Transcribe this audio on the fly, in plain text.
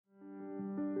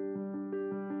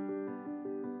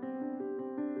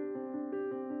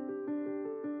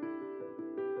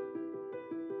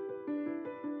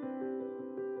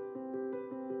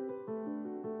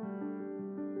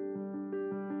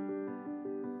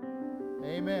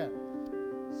Amen.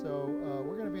 So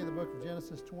we're going to be in the book of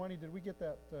Genesis 20. Did we get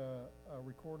that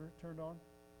recorder turned on?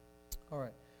 All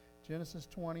right. Genesis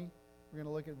 20. We're going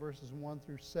to look at verses 1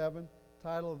 through 7.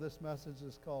 Title of this message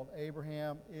is called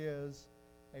Abraham is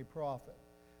a Prophet.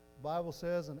 The Bible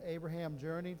says, and Abraham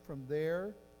journeyed from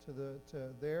there to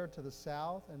the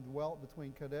south and dwelt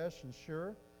between Kadesh and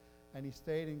Shur, and he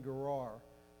stayed in Gerar.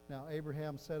 Now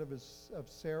Abraham said of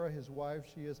Sarah his wife,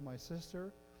 she is my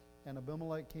sister. And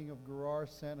Abimelech king of Gerar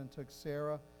sent and took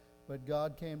Sarah. But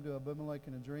God came to Abimelech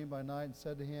in a dream by night and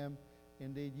said to him,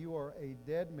 indeed, you are a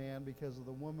dead man because of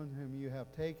the woman whom you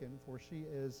have taken, for she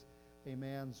is a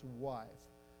man's wife.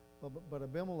 But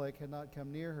Abimelech had not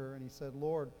come near her, and he said,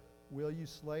 Lord, will you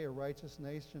slay a righteous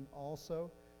nation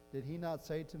also? Did he not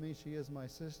say to me, she is my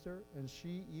sister? And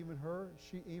she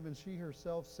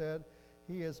herself said,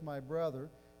 he is my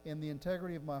brother. In the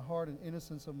integrity of my heart and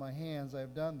innocence of my hands I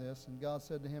have done this. And God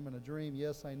said to him in a dream,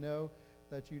 yes, I know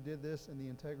that you did this in the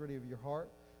integrity of your heart,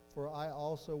 for I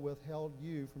also withheld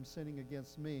you from sinning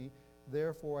against me.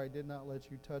 Therefore I did not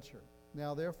let you touch her.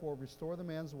 Now therefore restore the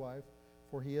man's wife,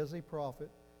 for he is a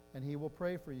prophet, and he will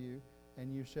pray for you,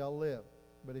 and you shall live.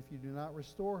 But if you do not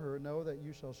restore her, know that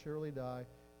you shall surely die,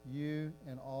 you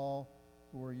and all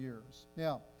who are yours.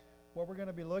 Now, what we're going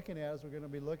to be looking at is we're going to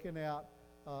be looking at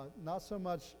not so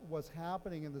much what's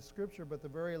happening in the scripture, but the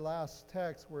very last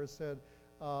text where it said,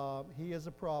 he is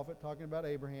a prophet, talking about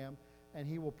Abraham, and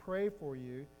he will pray for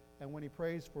you, and when he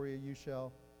prays for you, you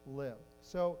shall live.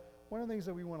 So one of the things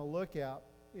that we want to look at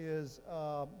is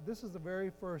this is the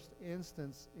very first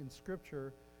instance in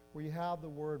scripture where you have the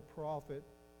word prophet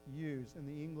used. In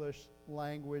the English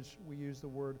language, we use the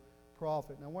word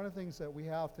prophet. Now, one of the things that we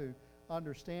have to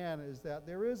understand is that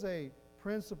there is a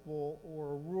principle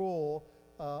or a rule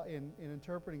in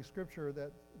interpreting Scripture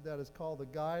that is called the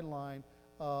guideline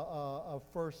of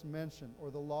first mention,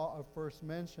 or the law of first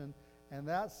mention, and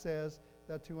that says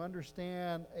that to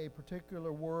understand a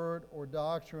particular word or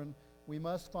doctrine, we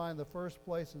must find the first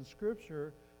place in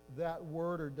Scripture that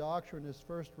word or doctrine is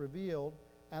first revealed,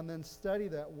 and then study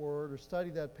that word or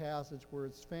study that passage where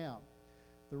it's found.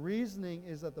 The reasoning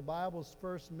is that the Bible's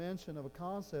first mention of a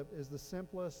concept is the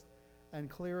simplest and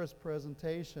clearest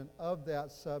presentation of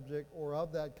that subject or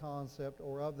of that concept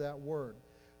or of that word.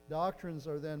 Doctrines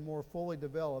are then more fully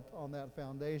developed on that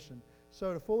foundation.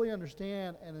 So to fully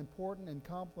understand an important and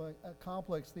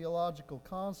complex theological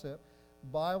concept,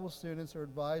 Bible students are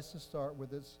advised to start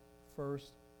with its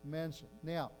first mention.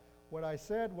 Now, what I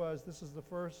said was this is the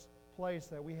first place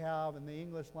that we have in the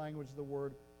English language the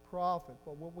word prophet.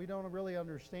 But what we don't really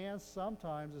understand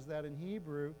sometimes is that in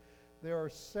Hebrew there are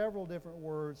several different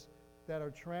words that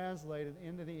are translated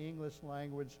into the English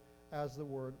language as the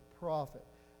word prophet.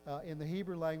 In the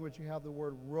Hebrew language, you have the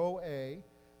word ro'eh.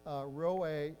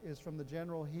 Ro'eh is from the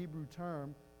general Hebrew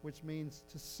term, which means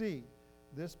to see.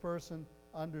 This person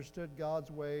understood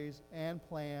God's ways and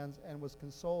plans and was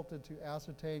consulted to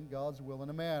ascertain God's will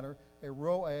in a matter. A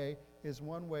ro'eh is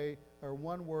one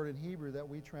word in Hebrew that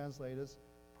we translate as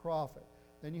prophet.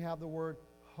 Then you have the word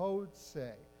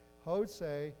hodseh.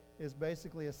 Hodseh is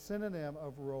basically a synonym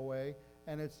of ro'eh,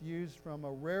 and it's used from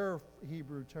a rare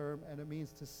Hebrew term, and it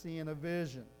means to see in a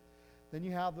vision. Then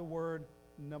you have the word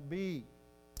nabi.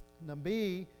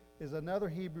 Nabi is another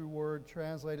Hebrew word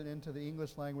translated into the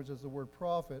English language as the word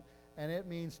prophet, and it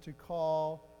means to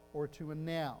call or to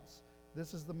announce.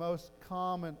 This is the most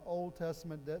common Old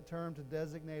Testament term to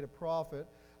designate a prophet.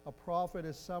 A prophet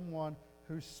is someone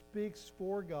who speaks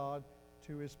for God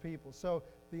to his people. So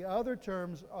the other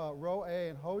terms, ro'eh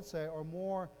and hodseh, are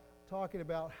more talking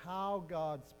about how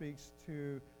God speaks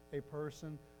to a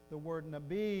person. The word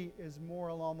nabi is more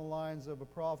along the lines of a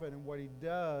prophet and what he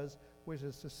does, which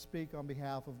is to speak on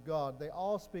behalf of God. They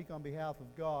all speak on behalf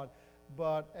of God,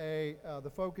 but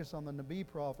the focus on the nabi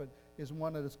prophet is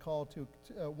one that is called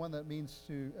one that means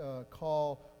to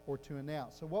call or to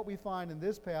announce. So what we find in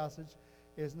this passage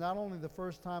is not only the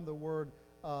first time the word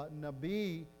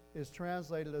nabi is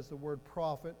translated as the word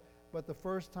prophet, but the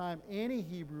first time any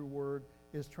Hebrew word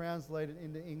is translated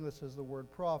into English as the word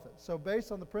prophet. So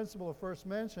based on the principle of first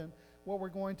mention, what we're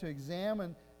going to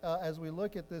examine as we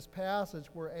look at this passage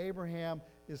where Abraham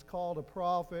is called a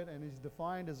prophet and he's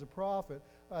defined as a prophet,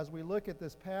 as we look at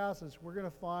this passage, we're going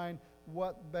to find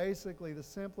what basically the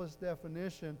simplest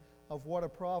definition of what a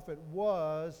prophet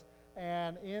was,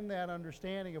 and in that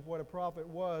understanding of what a prophet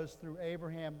was through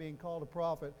Abraham being called a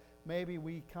prophet, maybe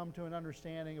we come to an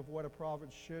understanding of what a prophet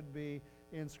should be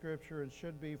in Scripture and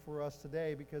should be for us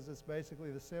today, because it's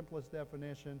basically the simplest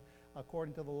definition,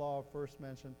 according to the law of first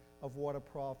mention, of what a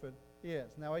prophet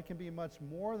is. Now, it can be much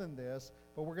more than this,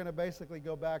 but we're going to basically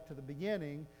go back to the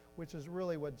beginning which is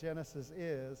really what Genesis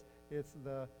is. It's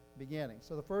the beginning.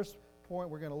 So the first point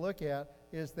we're going to look at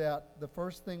is that the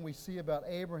first thing we see about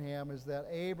Abraham is that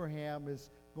Abraham is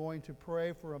going to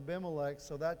pray for Abimelech.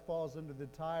 So that falls under the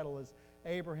title as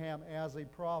Abraham as a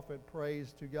prophet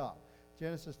prays to God.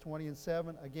 Genesis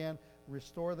 20:7, again,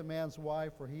 restore the man's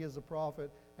wife, for he is a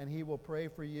prophet, and he will pray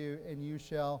for you, and you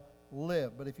shall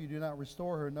live. But if you do not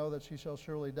restore her, know that she shall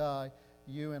surely die,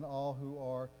 you and all who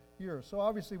are yours. So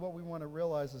obviously what we want to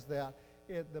realize is that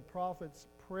the prophet's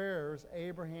prayers,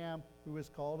 Abraham, who is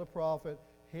called a prophet,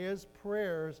 his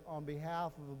prayers on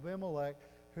behalf of Abimelech,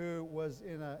 who was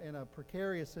in a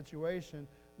precarious situation,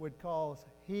 would cause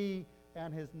he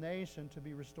and his nation to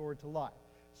be restored to life.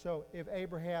 So if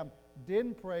Abraham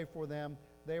didn't pray for them,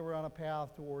 they were on a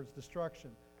path towards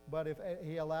destruction. But if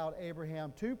he allowed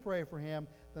Abraham to pray for him,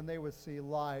 then they would see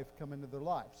life come into their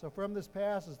life. So from this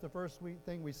passage, the first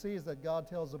thing we see is that God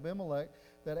tells Abimelech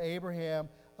that Abraham,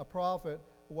 a prophet,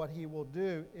 what he will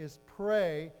do is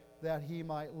pray that he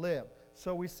might live.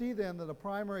 So we see then that the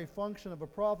primary function of a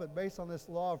prophet, based on this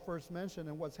law of first mention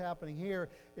and what's happening here,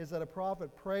 is that a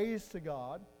prophet prays to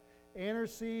God,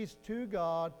 intercedes to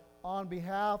God on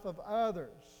behalf of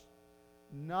others,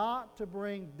 not to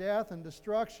bring death and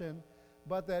destruction,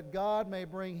 but that God may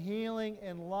bring healing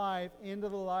and life into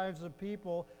the lives of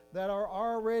people that are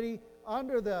already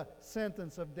under the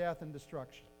sentence of death and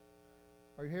destruction.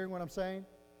 Are you hearing what I'm saying?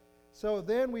 So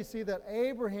then we see that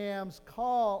Abraham's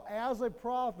call as a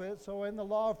prophet, so in the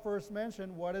law of first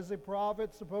mention, what is a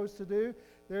prophet supposed to do?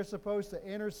 They're supposed to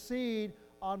intercede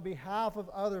on behalf of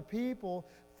other people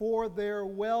for their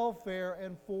welfare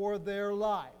and for their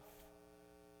life.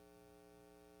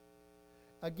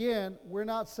 Again, we're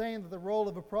not saying that the role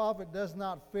of a prophet does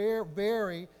not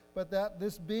vary, but that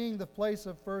this being the place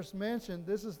of first mention,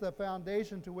 this is the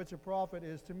foundation to which a prophet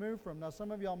is to move from. Now,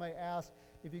 some of y'all may ask,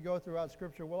 if you go throughout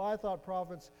Scripture, well, I thought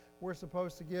prophets were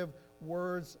supposed to give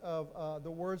words of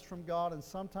the words from God, and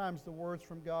sometimes the words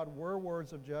from God were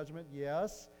words of judgment.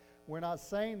 Yes, we're not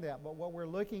saying that, but what we're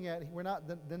looking at, we're not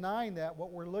denying that.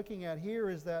 What we're looking at here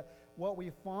is that what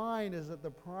we find is that the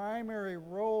primary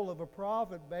role of a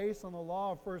prophet, based on the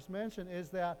law of first mention, is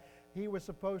that he was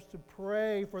supposed to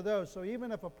pray for those. So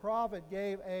even if a prophet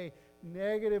gave a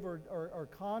negative or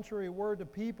contrary word to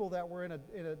people that were in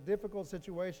a difficult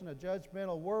situation, a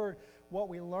judgmental word, what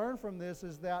we learn from this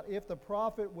is that if the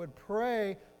prophet would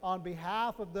pray on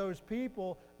behalf of those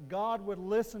people, God would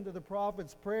listen to the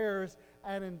prophet's prayers,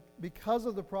 and because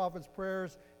of the prophet's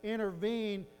prayers,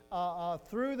 intervene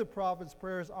through the prophet's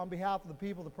prayers on behalf of the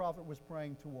people the prophet was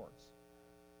praying towards.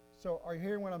 So are you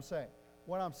hearing what I'm saying?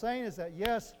 What I'm saying is that,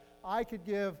 yes, I could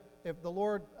give, if the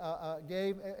Lord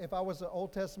if I was an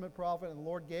Old Testament prophet and the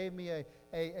Lord gave me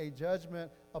a judgment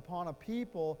upon a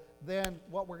people, then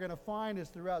what we're going to find is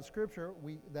throughout Scripture,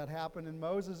 that happened in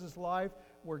Moses' life,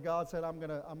 where God said, I'm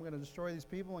going to destroy these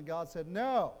people, and God said,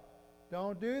 no,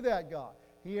 don't do that, God.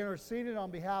 He interceded on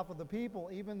behalf of the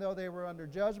people, even though they were under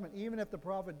judgment. Even if the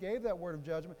prophet gave that word of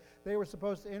judgment, they were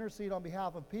supposed to intercede on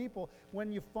behalf of people.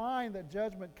 When you find that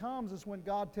judgment comes is when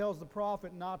God tells the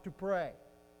prophet not to pray.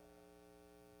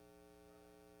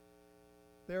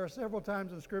 There are several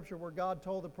times in Scripture where God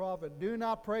told the prophet, do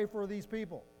not pray for these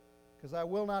people, because I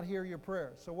will not hear your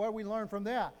prayers. So what we learn from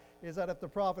that is that if the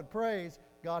prophet prays,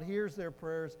 God hears their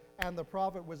prayers, and the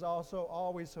prophet was also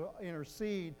always to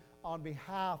intercede on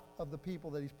behalf of the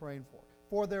people that he's praying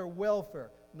for their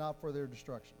welfare, not for their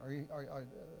destruction.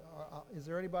 Is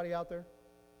there anybody out there?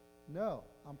 No,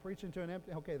 I'm preaching to an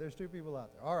empty. Okay, there's two people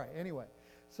out there. All right, anyway.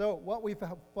 So what we've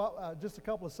just a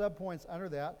couple of subpoints under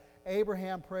that.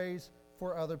 Abraham prays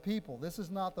for other people. This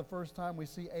is not the first time we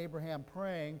see Abraham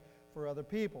praying for other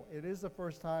people. It is the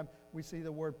first time we see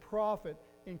the word prophet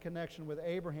in connection with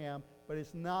Abraham, but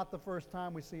it's not the first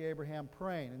time we see Abraham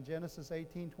praying. In Genesis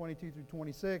 18:22 through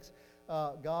 26,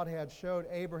 God had showed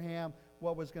Abraham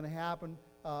what was going to happen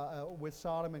with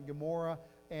Sodom and Gomorrah,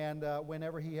 and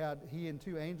whenever he and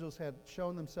two angels had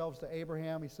shown themselves to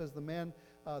Abraham, he says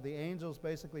the angels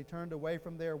basically turned away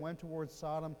from there, went towards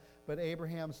Sodom, but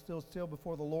Abraham stood still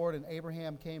before the Lord, and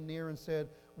Abraham came near and said,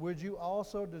 would you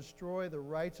also destroy the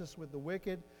righteous with the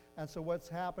wicked? And so what's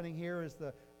happening here is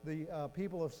the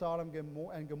people of Sodom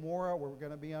and Gomorrah were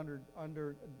going to be under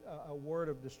a word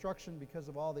of destruction because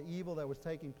of all the evil that was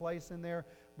taking place in there.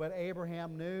 But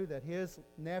Abraham knew that his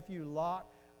nephew Lot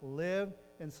lived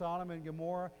in Sodom and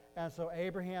Gomorrah, and so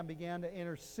Abraham began to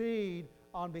intercede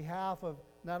on behalf of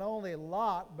not only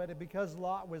Lot, but because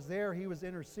Lot was there, he was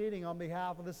interceding on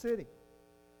behalf of the city.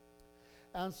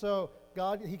 And so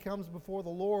he comes before the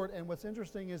Lord, and what's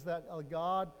interesting is that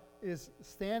God is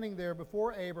standing there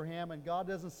before Abraham, and God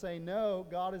doesn't say no.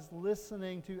 God is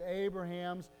listening to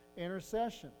Abraham's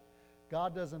intercession.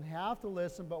 God doesn't have to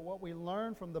listen, but what we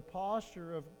learn from the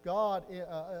posture of God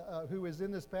who is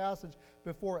in this passage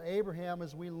before Abraham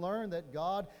is we learn that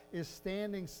God is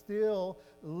standing still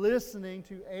listening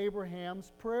to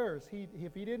Abraham's prayers.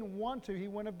 If he didn't want to, he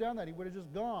wouldn't have done that. He would have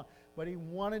just gone. But he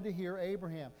wanted to hear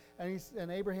Abraham.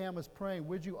 And Abraham was praying,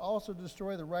 would you also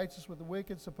destroy the righteous with the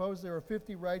wicked? Suppose there are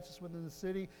 50 righteous within the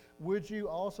city. Would you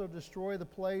also destroy the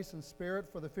place and spare it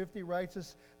for the 50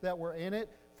 righteous that were in it?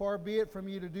 Far be it from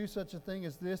you to do such a thing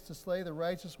as this, to slay the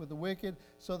righteous with the wicked,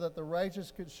 so that the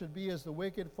righteous should be as the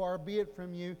wicked. Far be it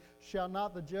from you. Shall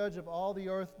not the judge of all the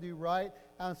earth do right?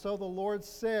 And so the Lord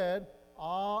said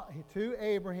to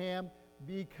Abraham,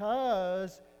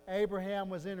 because Abraham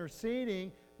was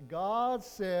interceding, God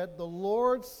said, the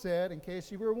Lord said, in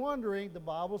case you were wondering, the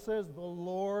Bible says the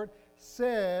Lord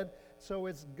said. So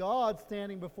it's God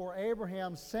standing before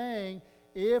Abraham saying,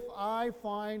 if I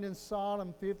find in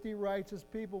Sodom 50 righteous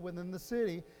people within the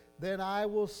city, then I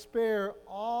will spare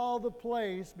all the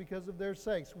place because of their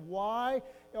sakes. Why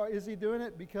is he doing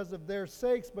it? Because of their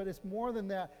sakes, but it's more than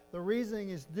that. The reason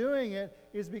he's doing it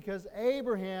is because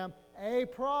Abraham, a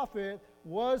prophet,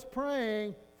 was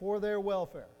praying for their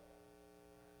welfare.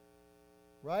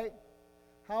 Right?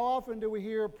 How often do we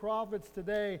hear prophets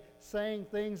today saying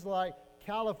things like,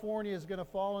 California is going to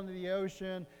fall into the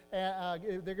ocean,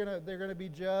 and they're going to be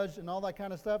judged, and all that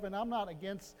kind of stuff. And I'm not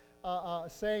against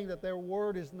saying that their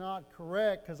word is not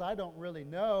correct, because I don't really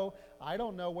know. I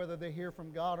don't know whether they hear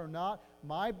from God or not.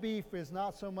 My beef is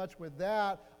not so much with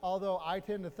that, although I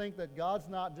tend to think that God's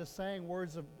not just saying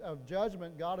words of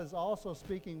judgment. God is also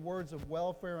speaking words of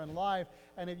welfare and life.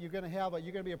 And if you're going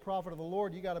to be a prophet of the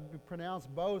Lord, you got to pronounce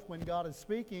both when God is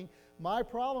speaking. My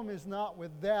problem is not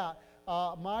with that.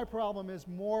 My problem is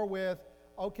more with,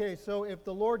 okay, so if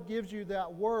the Lord gives you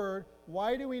that word,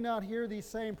 why do we not hear these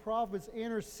same prophets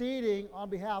interceding on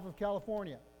behalf of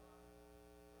California?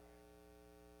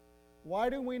 Why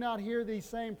do we not hear these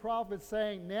same prophets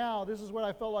saying, now, this is what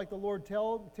I felt like the Lord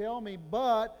tell me,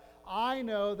 but I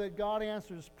know that God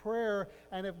answers prayer,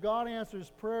 and if God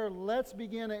answers prayer, let's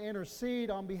begin to intercede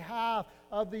on behalf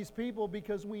of these people,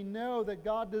 because we know that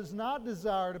God does not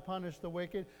desire to punish the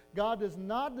wicked. God does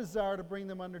not desire to bring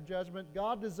them under judgment.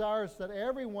 God desires that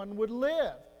everyone would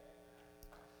live.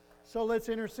 So let's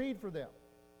intercede for them.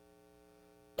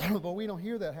 But we don't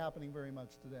hear that happening very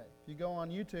much today. If you go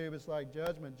on YouTube, it's like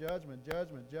judgment, judgment,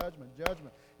 judgment, judgment,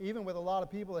 judgment. Even with a lot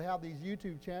of people that have these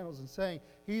YouTube channels and saying,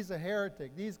 he's a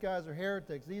heretic, these guys are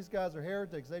heretics, these guys are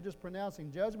heretics, they're just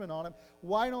pronouncing judgment on him.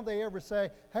 Why don't they ever say,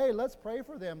 hey, let's pray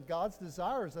for them. God's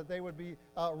desires that they would be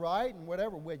right and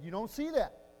whatever. Well, you don't see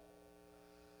that.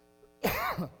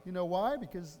 You know why?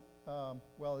 Because,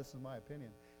 well, this is my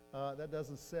opinion, that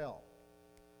doesn't sell.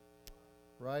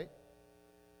 Right?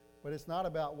 But it's not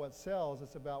about what sells,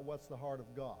 it's about what's the heart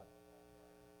of God.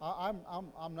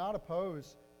 I'm not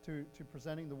opposed to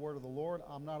presenting the word of the Lord.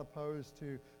 I'm not opposed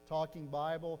to talking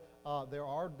Bible. There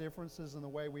are differences in the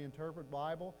way we interpret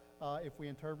Bible. If we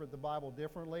interpret the Bible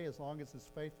differently, as long as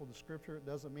it's faithful to Scripture, it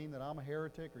doesn't mean that I'm a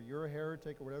heretic or you're a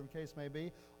heretic or whatever the case may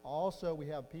be. Also, we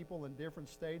have people in different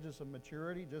stages of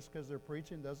maturity. Just because they're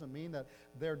preaching doesn't mean that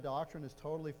their doctrine is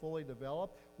totally, fully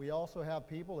developed. We also have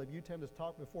people, if you tend to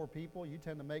talk before people, you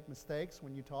tend to make mistakes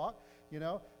when you talk, you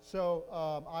know. So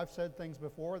I've said things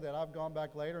before that I've gone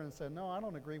back later and said, no, I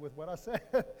don't agree with what I said,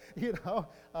 you know.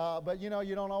 But, you know,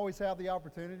 you don't always have the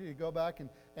opportunity to go back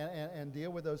and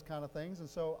deal with those kind of things. And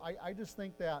so I just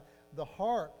think that the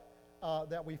heart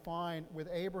that we find with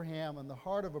Abraham and the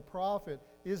heart of a prophet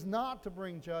is not to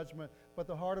bring judgment, but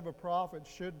the heart of a prophet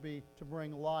should be to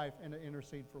bring life and to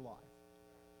intercede for life.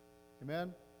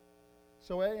 Amen?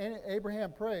 So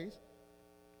Abraham prays.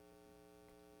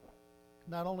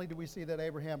 Not only do we see that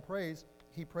Abraham prays,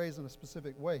 he prays in a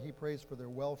specific way. He prays for their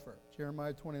welfare.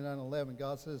 Jeremiah 29:11,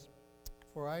 God says,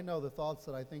 for I know the thoughts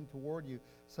that I think toward you,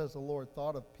 says the Lord,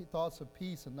 thoughts of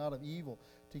peace and not of evil,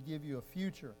 to give you a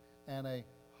future and a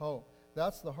hope.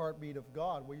 That's the heartbeat of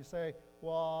God. Well, you say,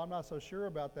 well, I'm not so sure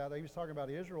about that. He was talking about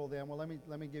Israel then. Well,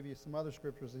 let me give you some other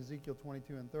scriptures, Ezekiel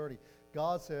 22:30.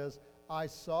 God says, I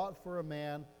sought for a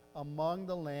man among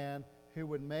the land who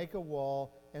would make a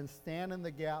wall and stand in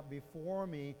the gap before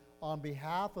me on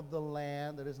behalf of the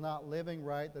land that is not living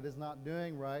right, that is not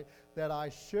doing right, that I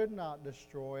should not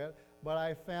destroy it, but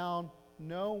I found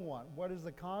no one. What is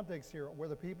the context here? Were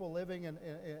the people living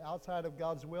outside of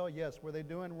God's will? Yes. Were they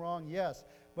doing wrong? Yes.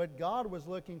 But God was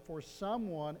looking for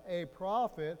someone, a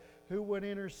prophet, who would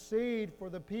intercede for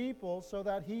the people so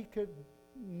that he could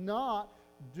not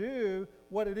do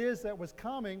what it is that was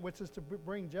coming, which is to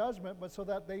bring judgment, but so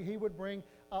that he would bring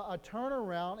a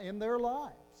turnaround in their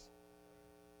lives.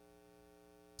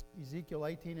 Ezekiel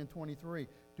 18:23.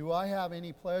 Do I have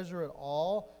any pleasure at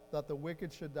all that the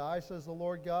wicked should die, says the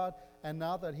Lord God, and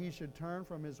not that he should turn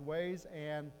from his ways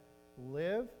and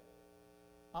live?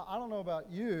 I don't know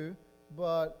about you,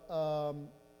 but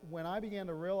when I began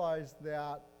to realize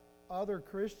that other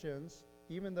Christians,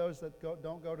 even those that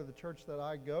don't go to the church that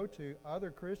I go to,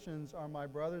 other Christians are my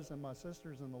brothers and my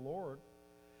sisters in the Lord.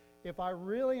 If I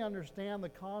really understand the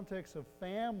context of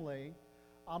family,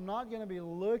 I'm not going to be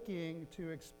looking to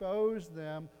expose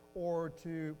them or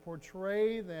to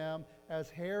portray them as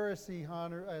a heresy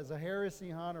hunter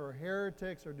or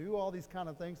heretics or do all these kind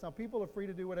of things. Now, people are free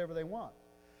to do whatever they want.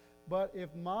 But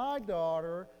if my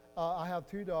daughter, I have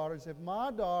 2 daughters, if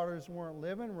my daughters weren't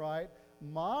living right,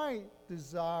 my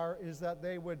desire is that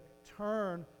they would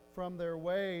turn from their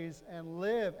ways and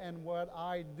live. And what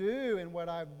I do and what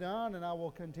I've done and I will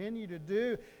continue to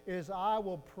do is I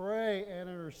will pray and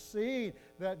intercede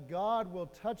that God will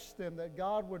touch them, that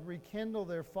God would rekindle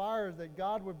their fires, that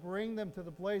God would bring them to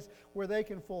the place where they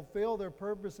can fulfill their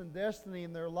purpose and destiny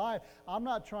in their life. I'm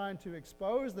not trying to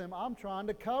expose them, I'm trying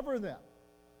to cover them.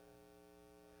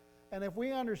 And if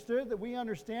we understood that, we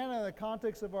understand in the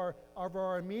context of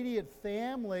our immediate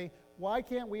family, why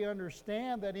can't we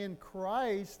understand that in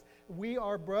Christ we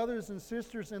are brothers and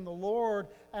sisters in the Lord,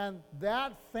 and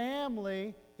that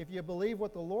family, if you believe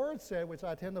what the Lord said, which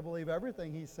I tend to believe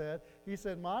everything He said,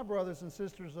 my brothers and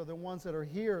sisters are the ones that are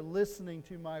here listening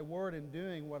to my word and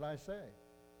doing what I say.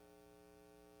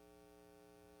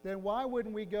 Then why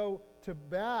wouldn't we go to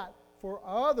bat for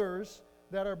others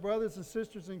that are brothers and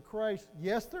sisters in Christ?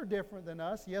 Yes, they're different than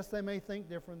us. Yes, they may think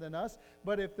different than us.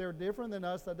 But if they're different than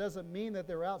us, that doesn't mean that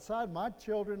they're outside. My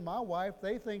children, my wife,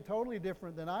 they think totally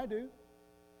different than I do.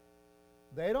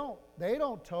 They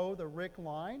don't toe the Rick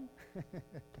line.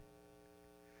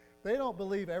 They don't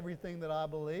believe everything that I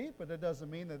believe, but it doesn't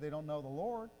mean that they don't know the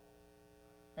Lord.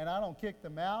 And I don't kick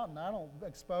them out, and I don't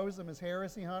expose them as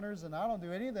heresy hunters, and I don't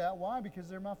do any of that. Why? Because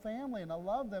they're my family, and I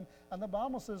love them. And the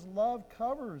Bible says love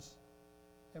covers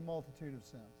a multitude of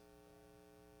sins,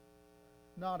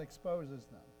 not exposes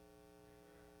them.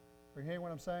 Are you hearing what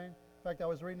I'm saying? In fact, I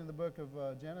was reading the book of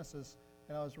Genesis,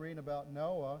 and I was reading about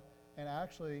Noah, and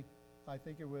actually, I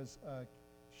think it was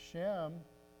Shem.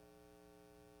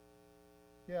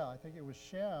 Yeah, I think it was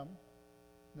Shem.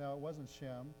 No, it wasn't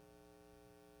Shem.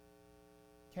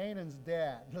 Canaan's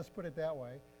dad, let's put it that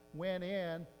way, went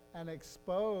in and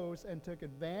exposed and took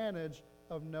advantage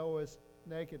of Noah's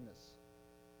nakedness.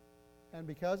 And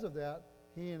because of that,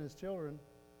 he and his children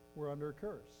were under a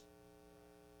curse.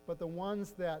 But the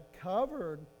ones that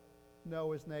covered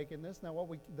Noah's nakedness, now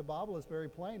the Bible is very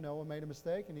plain. Noah made a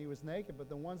mistake and he was naked. But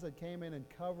the ones that came in and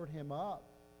covered him up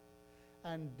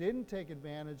and didn't take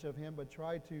advantage of him but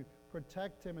tried to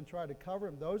protect him and try to cover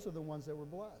him, those are the ones that were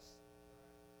blessed.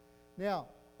 Now,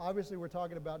 obviously we're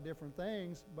talking about different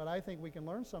things, but I think we can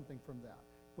learn something from that.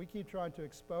 We keep trying to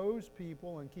expose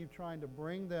people and keep trying to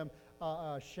bring them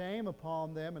shame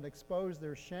upon them and expose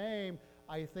their shame.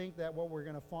 I think that what we're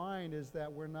going to find is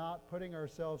that we're not putting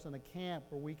ourselves in a camp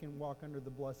where we can walk under the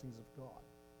blessings of God.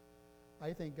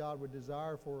 I think God would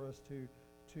desire for us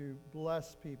to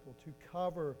bless people, to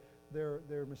cover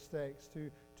their mistakes, to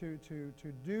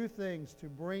do things, to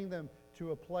bring them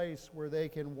to a place where they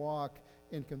can walk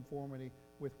in conformity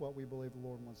with what we believe the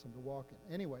Lord wants them to walk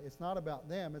in. Anyway, it's not about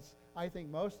them. I think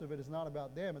most of it is not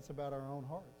about them. It's about our own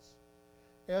hearts.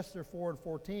 Esther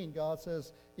 4:14, God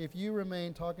says, if you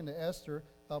remain, talking to Esther,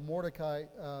 Mordecai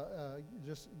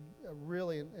just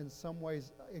really in some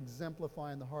ways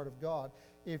exemplifying the heart of God.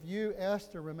 If you,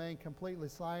 Esther, remain completely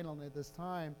silent at this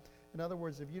time, in other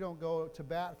words, if you don't go to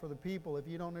bat for the people, if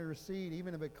you don't intercede,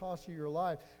 even if it costs you your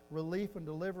life, relief and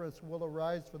deliverance will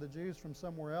arise for the Jews from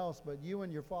somewhere else, but you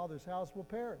and your father's house will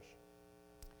perish.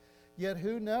 Yet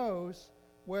who knows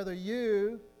whether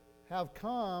you have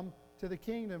come to the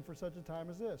kingdom for such a time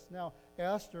as this. Now,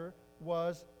 Esther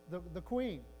was the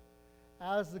queen.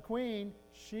 As the queen,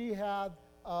 she had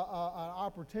an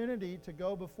opportunity to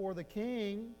go before the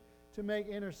king to make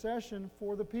intercession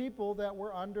for the people that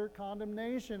were under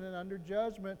condemnation and under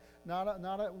judgment, not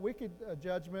a wicked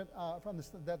judgment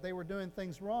that they were doing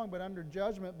things wrong, but under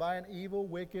judgment by an evil,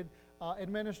 wicked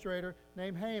administrator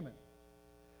named Haman.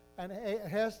 And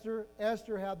Esther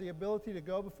had the ability to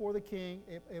go before the king.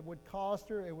 It would cost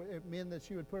her. It meant that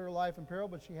she would put her life in peril,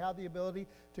 but she had the ability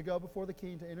to go before the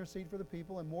king to intercede for the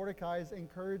people, and Mordecai is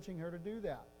encouraging her to do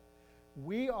that.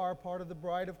 We are part of the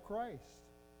bride of Christ.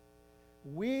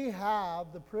 We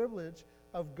have the privilege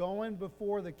of going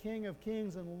before the King of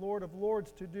Kings and the Lord of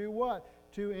Lords to do what?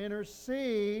 To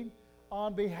intercede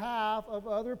on behalf of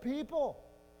other people.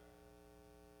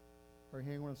 Are you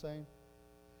hearing what I'm saying?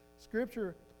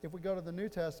 Scripture, if we go to the New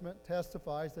Testament,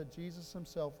 testifies that Jesus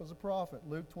himself was a prophet.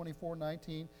 Luke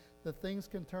 24:19, the things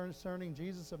concerning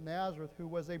Jesus of Nazareth, who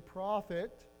was a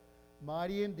prophet,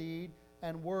 mighty in deed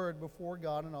and word before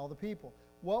God and all the people.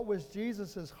 What was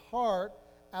Jesus' heart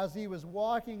as he was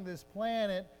walking this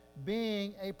planet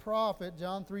being a prophet?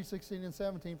 John 3:16 and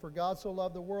 17, for God so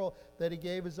loved the world that he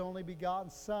gave his only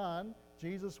begotten Son.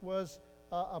 Jesus was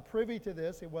privy to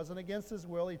this. It wasn't against his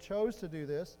will. He chose to do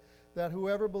this, that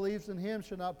whoever believes in him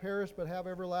should not perish but have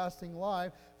everlasting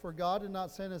life. For God did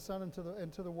not send his Son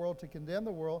into the world to condemn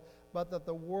the world, but that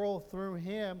the world through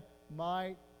him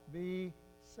might be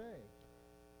saved.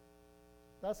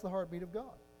 That's the heartbeat of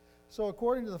God. So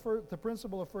according to the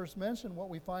principle of first mention, what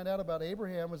we find out about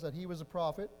Abraham was that he was a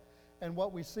prophet. And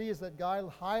what we see is that God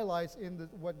highlights in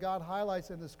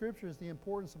the Scripture is the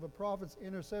importance of a prophet's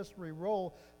intercessory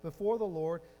role before the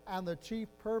Lord, and the chief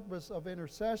purpose of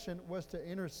intercession was to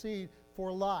intercede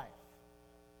for life.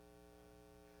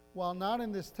 While not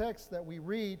in this text that we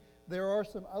read, there are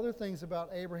some other things about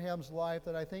Abraham's life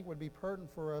that I think would be pertinent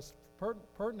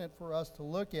for us to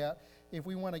look at if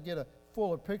we want to get a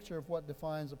fuller picture of what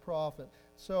defines a prophet.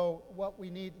 So what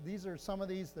we need, some of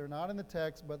these, they're not in the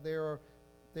text, but they're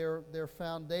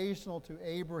foundational to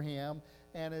Abraham,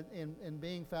 and in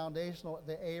being foundational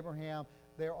to Abraham,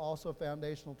 they're also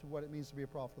foundational to what it means to be a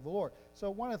prophet of the Lord. So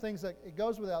one of the things that it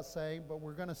goes without saying, but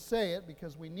we're going to say it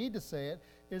because we need to say it,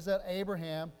 is that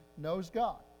Abraham knows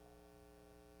God.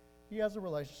 He has a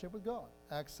relationship with God.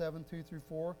 Acts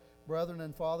 7:2-4, brethren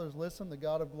and fathers, listen, the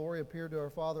God of glory appeared to our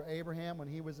father Abraham when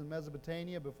he was in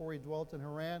Mesopotamia before he dwelt in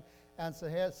Haran, and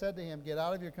said to him, get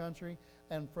out of your country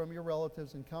and from your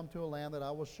relatives and come to a land that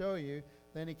I will show you.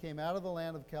 Then he came out of the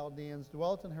land of Chaldeans,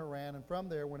 dwelt in Haran, and from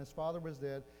there, when his father was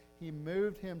dead, he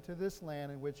moved him to this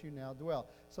land in which you now dwell.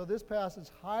 So this passage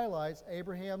highlights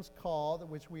Abraham's call,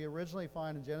 which we originally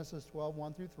find in Genesis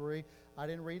 12:1-3. I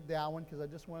didn't read that one because I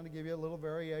just wanted to give you a little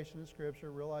variation in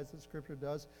Scripture. Realize that Scripture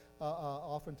does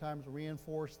oftentimes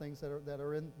reinforce things that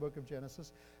are in the book of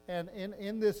Genesis. And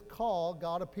in this call,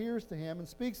 God appears to him and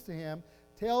speaks to him,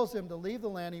 tells him to leave the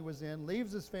land he was in,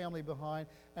 leaves his family behind,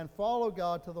 and follow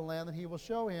God to the land that he will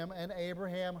show him. And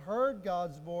Abraham heard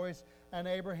God's voice, and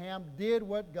Abraham did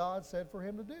what God said for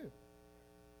him to do.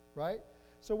 Right?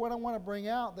 So what I want to bring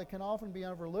out that can often be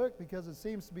overlooked because it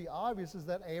seems to be obvious is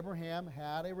that Abraham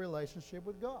had a relationship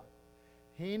with God.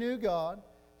 He knew God,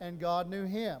 and God knew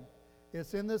him.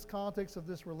 It's in this context of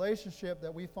this relationship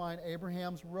that we find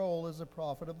Abraham's role as a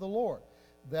prophet of the Lord.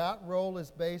 That role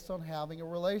is based on having a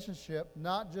relationship,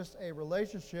 not just a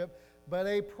relationship, but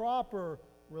a proper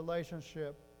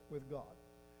relationship with God.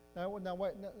 Now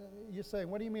wait, you're saying,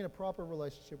 what do you mean a proper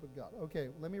relationship with God? Okay,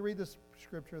 let me read this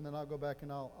scripture and then I'll go back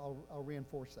and I'll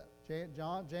reinforce that.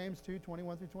 James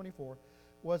 2:21-24.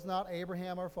 Was not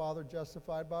Abraham our father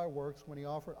justified by works when he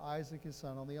offered Isaac his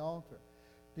son on the altar?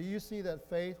 Do you see that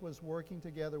faith was working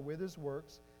together with his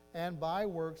works, and by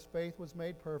works faith was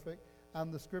made perfect?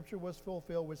 And the scripture was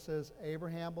fulfilled which says,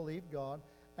 Abraham believed God,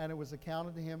 and it was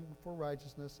accounted to him for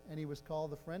righteousness, and he was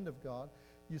called the friend of God.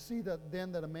 You see that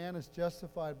then that a man is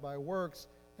justified by works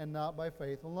and not by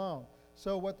faith alone.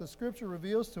 So what the scripture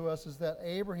reveals to us is that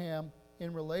Abraham,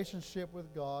 in relationship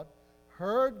with God,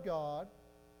 heard God,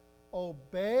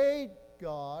 obeyed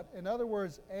God. In other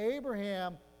words,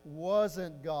 Abraham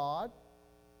wasn't God.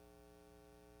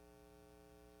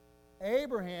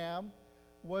 Abraham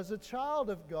was a child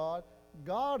of God.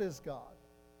 God is God.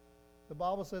 The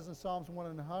Bible says in Psalms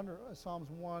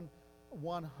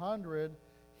 100,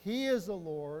 He is the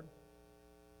Lord,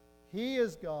 He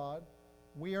is God,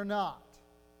 we are not.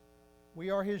 We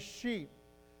are His sheep.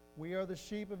 We are the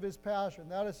sheep of His pasture.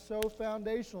 And that is so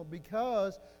foundational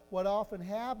because what often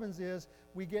happens is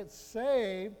we get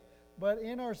saved, but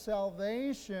in our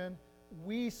salvation,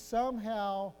 we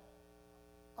somehow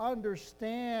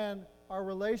understand our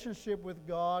relationship with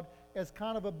God as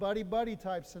kind of a buddy-buddy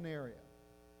type scenario.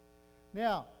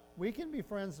 Now, we can be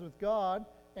friends with God,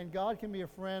 and God can be a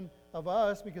friend of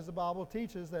us because the Bible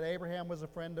teaches that Abraham was a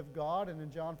friend of God, and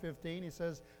in John 15 he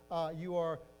says, you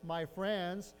are my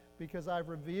friends because I've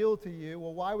revealed to you.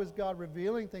 Well, why was God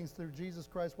revealing things through Jesus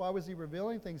Christ? Why was He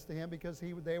revealing things to him? Because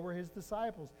they were His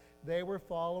disciples. They were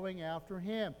following after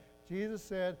Him. Jesus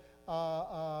said,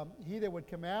 he that would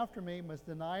come after me must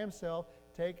deny himself,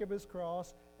 take up his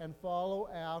cross, and follow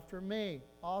after me.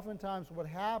 Oftentimes what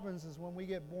happens is when we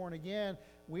get born again,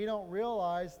 we don't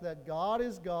realize that God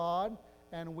is God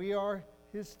and we are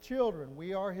His children.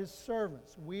 We are His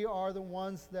servants. We are the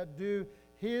ones that do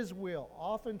His will.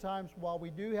 Oftentimes, while we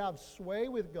do have sway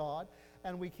with God,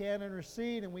 and we can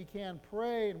intercede, and we can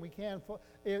pray, and we can,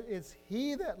 it's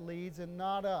He that leads and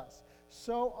not us.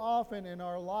 So often in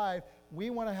our life, we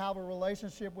want to have a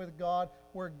relationship with God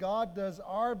where God does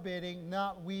our bidding,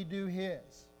 not we do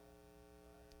His.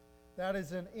 That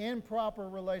is an improper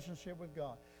relationship with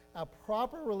God. A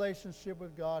proper relationship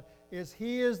with God is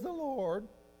He is the Lord,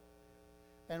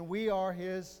 and we are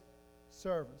His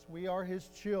servants. We are His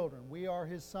children. We are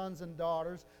His sons and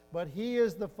daughters, but He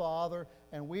is the Father,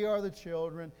 and we are the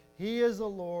children. He is the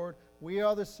Lord. We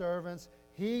are the servants.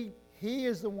 He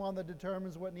is the one that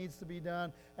determines what needs to be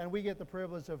done, and we get the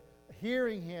privilege of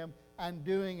hearing Him and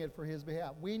doing it for His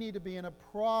behalf. We need to be in a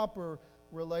proper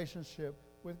relationship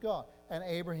with God. And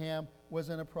Abraham was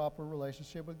in a proper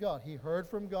relationship with God. He heard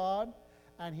from God,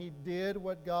 and he did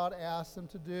what God asked him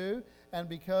to do. And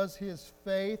because his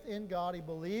faith in God, he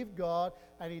believed God,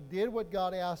 and he did what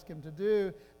God asked him to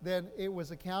do, then it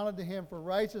was accounted to him for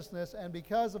righteousness. And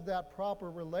because of that proper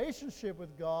relationship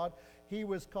with God, he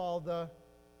was called the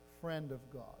friend of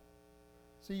God.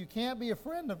 So you can't be a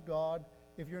friend of God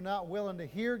if you're not willing to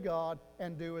hear God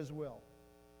and do His will.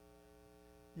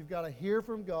 You've got to hear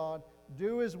from God,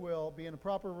 do His will, be in a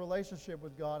proper relationship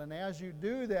with God, and as you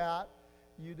do that,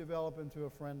 you develop into a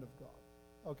friend of God.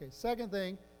 Okay,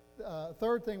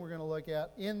 third thing we're going to look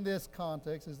at in this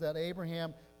context is that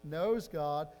Abraham knows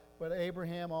God, but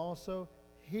Abraham also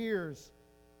hears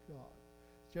God.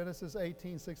 Genesis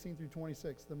 18:16 through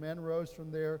 26. The men rose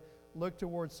from there, looked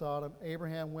toward Sodom.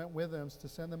 Abraham went with them to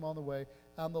send them on the way.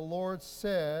 And the Lord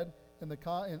said to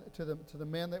the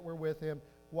men that were with him,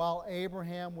 while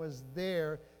Abraham was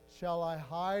there, shall I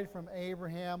hide from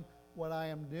Abraham what I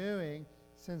am doing,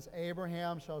 since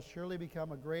Abraham shall surely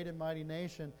become a great and mighty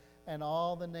nation, and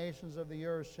all the nations of the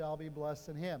earth shall be blessed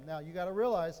in him. Now, you got to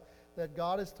realize that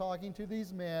God is talking to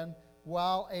these men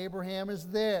while Abraham is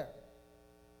there.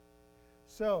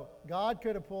 So, God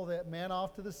could have pulled that man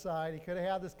off to the side. He could have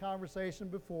had this conversation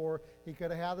before. He could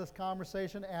have had this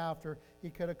conversation after. He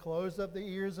could have closed up the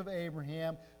ears of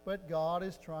Abraham. But God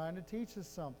is trying to teach us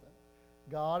something.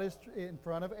 God is in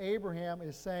front of Abraham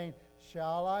is saying,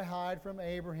 shall I hide from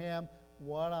Abraham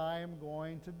what I am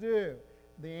going to do?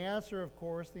 The answer, of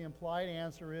course, the implied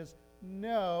answer is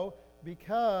no,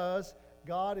 because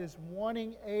God is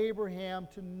wanting Abraham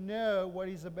to know what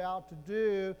he's about to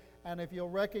do. And if you'll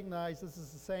recognize, this is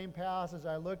the same passage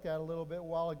I looked at a little bit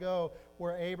while ago,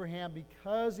 where Abraham,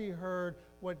 because he heard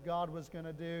what God was going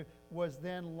to do, was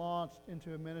then launched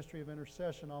into a ministry of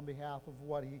intercession on behalf of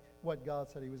what God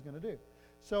said he was going to do.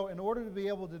 So in order to be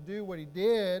able to do what he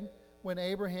did, when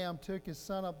Abraham took his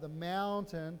son up the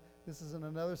mountain, this is in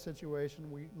another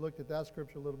situation, we looked at that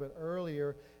scripture a little bit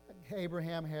earlier,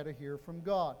 Abraham had to hear from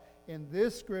God. In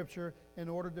this scripture, in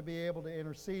order to be able to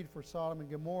intercede for Sodom and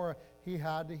Gomorrah, he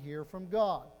had to hear from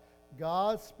God.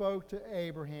 God spoke to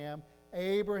Abraham.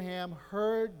 Abraham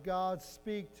heard God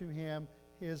speak to him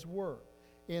his word.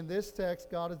 In this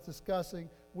text, God is discussing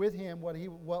with him what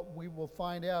we will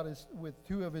find out is with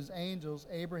two of his angels,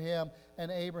 Abraham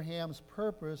and Abraham's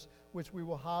purpose, which we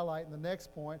will highlight in the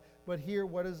next point. But here,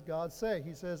 what does God say?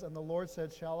 He says, and the Lord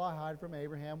said, shall I hide from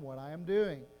Abraham what I am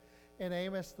doing? In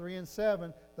Amos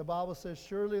 3:7, the Bible says,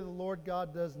 surely the Lord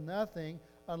God does nothing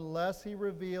unless he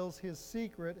reveals his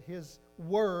secret, his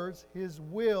words, his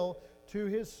will to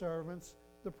his servants,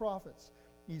 the prophets.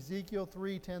 Ezekiel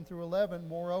 3:10 through 11,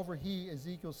 moreover he,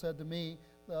 Ezekiel said to me,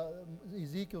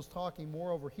 Ezekiel's talking,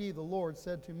 moreover he, the Lord,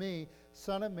 said to me,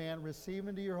 Son of man, receive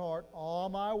into your heart all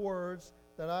my words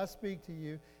that I speak to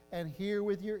you, and hear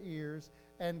with your ears,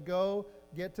 and go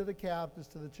get to the captives,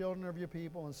 to the children of your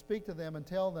people, and speak to them and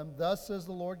tell them, thus says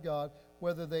the Lord God,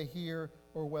 whether they hear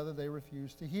or whether they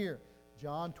refuse to hear.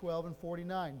 John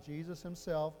 12:49, Jesus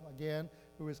himself, again,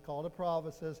 who is called a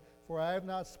prophet, says, for I have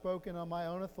not spoken on my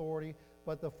own authority,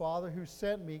 but the Father who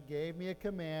sent me gave me a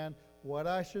command, what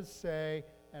I should say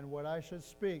and what I should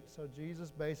speak. So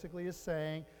Jesus basically is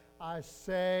saying, I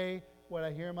say what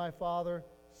I hear my Father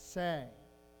saying.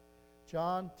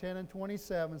 John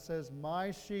 10:27 says,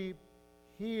 my sheep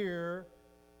hear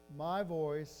my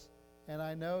voice, and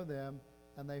I know them,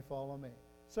 and they follow me.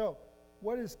 So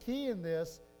what is key in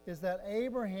this is that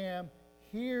Abraham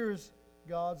hears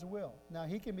God's will. Now,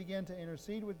 he can begin to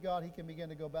intercede with God. He can begin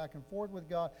to go back and forth with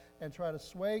God and try to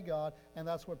sway God, and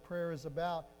that's what prayer is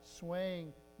about,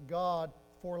 swaying God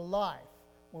for life.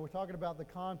 When we're talking about the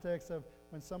context of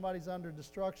when somebody's under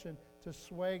destruction, to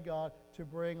sway God to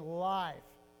bring life,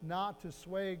 not to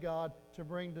sway God to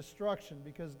bring destruction,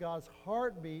 because God's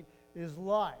heartbeat is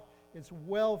life. It's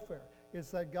welfare.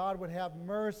 It's that God would have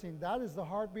mercy. And that is the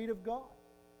heartbeat of God.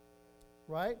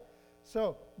 Right?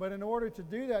 So, but in order to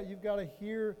do that, you've got to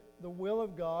hear the will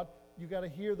of God. You've got to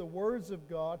hear the words of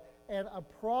God. And a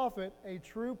prophet, a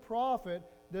true prophet,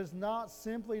 does not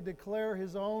simply declare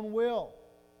his own will.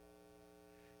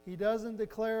 He doesn't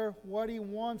declare what he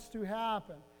wants to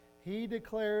happen. He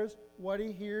declares what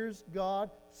he hears God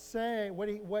saying,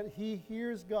 what he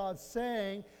hears God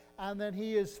saying, and then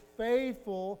he is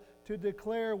faithful to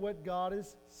declare what God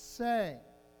is saying.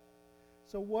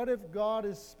 So what if God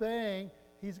is saying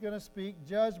he's going to speak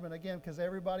judgment? Again, because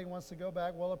everybody wants to go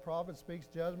back, well, a prophet speaks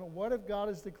judgment. What if God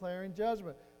is declaring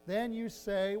judgment? Then you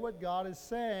say what God is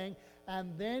saying,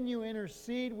 and then you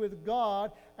intercede with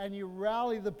God, and you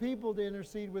rally the people to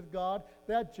intercede with God.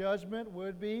 That judgment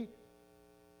would be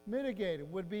mitigated,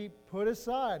 would be put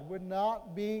aside, would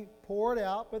not be poured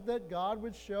out, but that God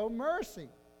would show mercy.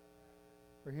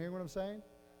 Are you hearing what I'm saying?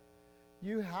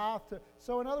 You have to.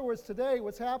 So in other words, today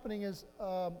what's happening is,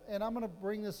 and I'm going to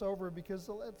bring this over because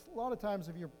a lot of times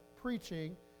if you're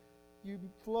preaching, you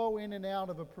flow in and out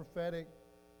of a prophetic,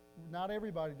 not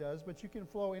everybody does, but you can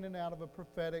flow in and out of a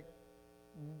prophetic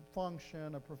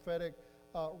function, a prophetic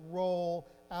role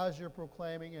as you're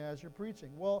proclaiming, as you're preaching.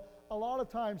 Well, a lot of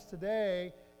times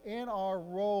today, in our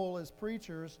role as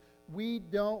preachers, we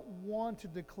don't want to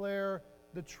declare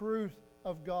the truth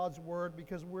of God's Word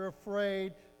because we're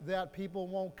afraid that people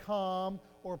won't come,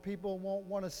 or people won't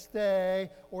want to stay,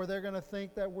 or they're going to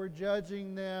think that we're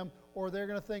judging them, or they're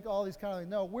going to think all these kind of things.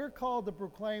 No, we're called to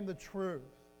proclaim the truth.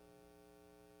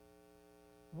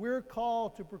 We're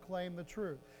called to proclaim the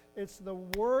truth. It's the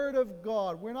Word of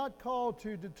God. We're not called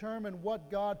to determine what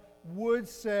God would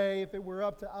say if it were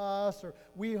up to us, or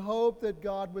we hope that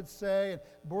God would say and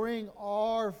bring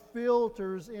our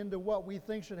filters into what we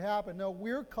think should happen. No,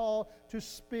 we're called to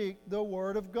speak the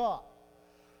Word of God.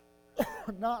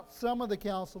 Not some of the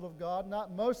counsel of God,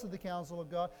 not most of the counsel of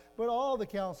God, but all the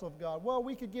counsel of God. Well,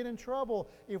 we could get in trouble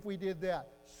if we did that.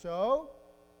 So,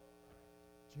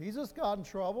 Jesus got in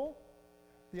trouble.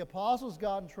 The apostles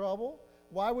got in trouble.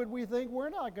 Why would we think we're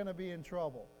not going to be in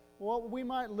trouble? Well, we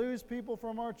might lose people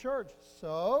from our church.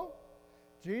 So,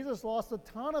 Jesus lost a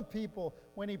ton of people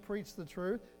when he preached the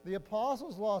truth. The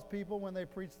apostles lost people when they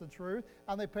preached the truth,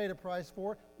 and they paid a price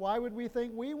for it. Why would we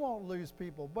think we won't lose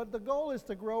people? But the goal is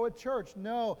to grow a church.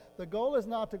 No, the goal is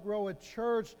not to grow a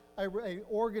church, an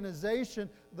organization.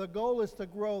 The goal is to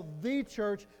grow the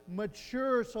church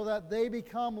mature so that they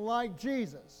become like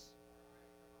Jesus.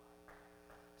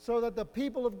 So that the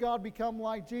people of God become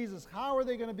like Jesus. How are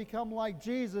they going to become like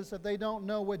Jesus if they don't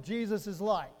know what Jesus is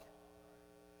like?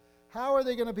 How are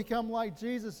they going to become like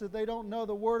Jesus if they don't know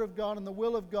the Word of God and the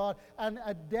will of God and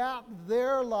adapt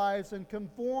their lives and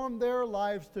conform their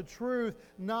lives to truth,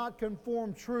 not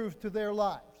conform truth to their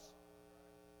lives?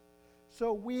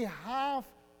 So we have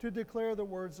to declare the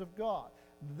words of God.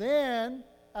 Then,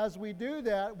 as we do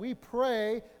that, we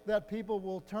pray that people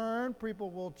will turn,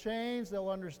 people will change, they'll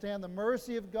understand the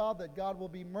mercy of God, that God will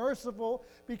be merciful,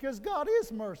 because God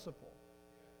is merciful.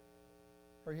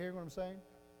 Are you hearing what I'm saying?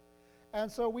 And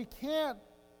so we can't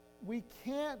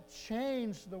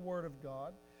change the Word of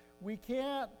God. We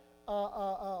can't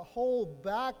hold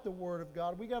back the Word of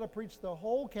God. We got to preach the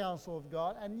whole counsel of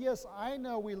God. And yes, I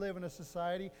know we live in a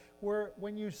society where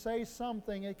when you say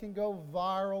something, it can go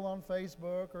viral on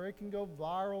Facebook or it can go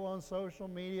viral on social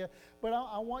media. But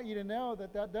I want you to know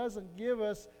that that doesn't give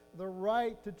us the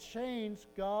right to change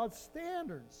God's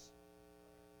standards.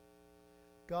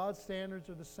 God's standards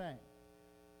are the same,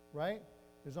 right?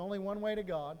 There's only one way to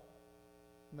God,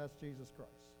 and that's Jesus Christ.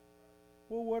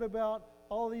 Well, what about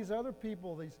all these other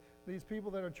people, these people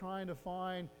that are trying to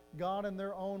find God in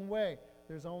their own way?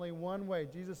 There's only one way.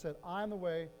 Jesus said, I am the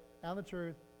way, and the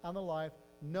truth, and the life.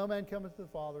 No man cometh to the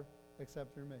Father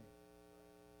except through me.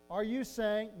 Are you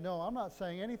saying, no, I'm not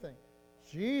saying anything.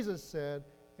 Jesus said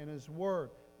in His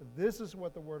Word, this is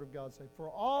what the Word of God said.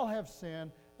 For all have sinned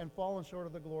and fallen short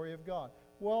of the glory of God.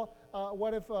 Well,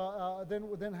 what if,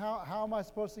 then how am I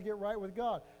supposed to get right with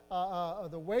God?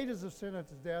 The wages of sin is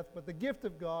death, but the gift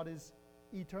of God is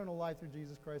eternal life through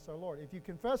Jesus Christ our Lord. If you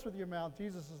confess with your mouth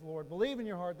Jesus is Lord, believe in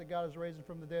your heart that God is raised him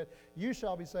from the dead, you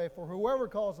shall be saved. For whoever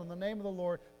calls on the name of the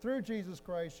Lord through Jesus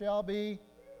Christ shall be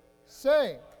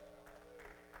saved.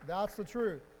 That's the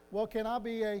truth. Well, can I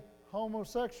be a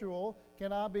homosexual?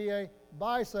 Can I be a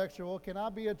bisexual? Can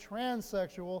I be a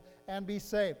transsexual and be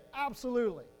saved?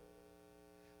 Absolutely.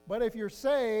 But if you're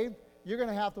saved, you're going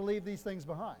to have to leave these things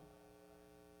behind.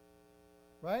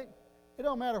 Right? It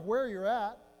don't matter where you're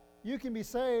at. You can be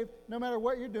saved no matter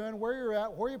what you're doing, where you're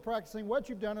at, where you're practicing, what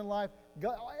you've done in life.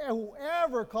 God,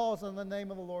 whoever calls on the name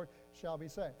of the Lord shall be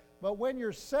saved. But when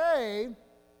you're saved,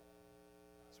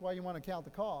 that's why you want to count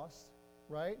the cost,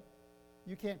 right?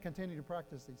 You can't continue to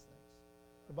practice these things.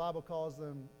 The Bible calls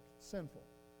them sinful.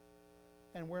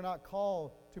 And we're not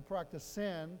called to practice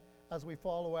sin as we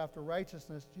follow after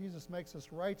righteousness. Jesus makes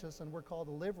us righteous, and we're called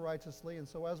to live righteously. And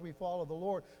so as we follow the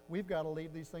Lord, we've got to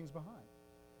leave these things behind.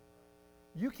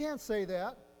 You can't say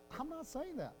that. I'm not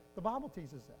saying that. The Bible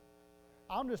teaches that.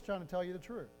 I'm just trying to tell you the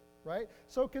truth, right?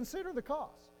 So consider the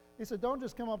cost. He said, don't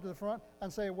just come up to the front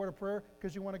and say a word of prayer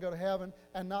because you want to go to heaven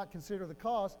and not consider the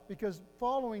cost, because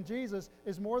following Jesus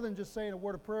is more than just saying a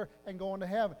word of prayer and going to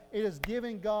heaven. It is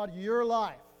giving God your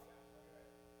life.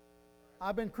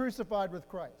 I've been crucified with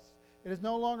Christ. It is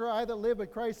no longer I that live,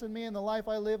 but Christ in me, and the life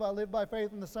I live by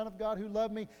faith in the Son of God who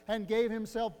loved me and gave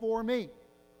himself for me.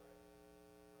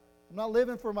 I'm not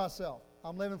living for myself.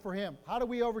 I'm living for him. How do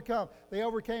we overcome? They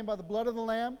overcame by the blood of the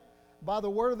Lamb, by the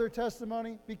word of their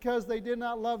testimony, because they did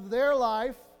not love their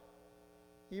life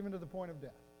even to the point of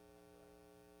death.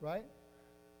 Right?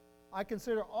 I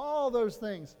consider all those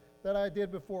things that I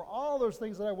did before, all those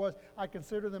things that I was, I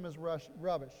consider them as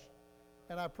rubbish.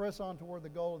 And I press on toward the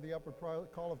goal of the upward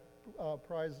call of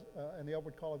prize and the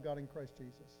upward call of God in Christ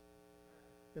Jesus.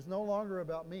 It's no longer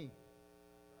about me.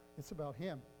 It's about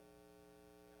him.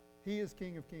 He is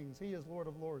King of Kings. He is Lord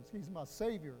of Lords. He's my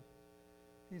Savior.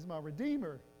 He's my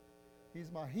Redeemer.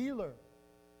 He's my healer.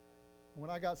 When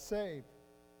I got saved,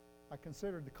 I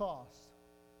considered the cost.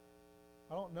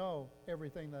 I don't know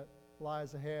everything that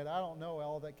lies ahead. I don't know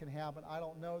all that can happen. I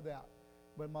don't know that.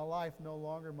 But my life no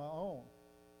longer my own.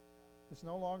 It's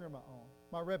no longer my own.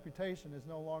 My reputation is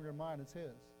no longer mine. It's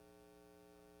his.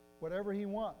 Whatever he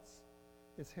wants,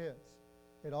 it's his.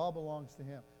 It all belongs to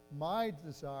him. My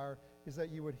desire is that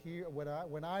you would hear,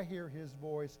 when I hear his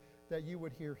voice, that you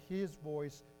would hear his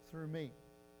voice through me.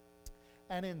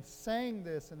 And in saying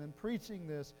this and in preaching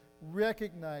this,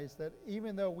 recognize that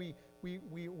even though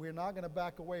we're not going to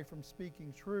back away from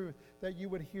speaking truth, that you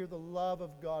would hear the love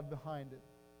of God behind it.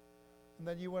 And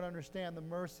that you would understand the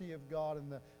mercy of God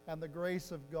and the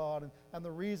grace of God. And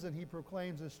the reason he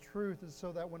proclaims his truth is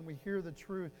so that when we hear the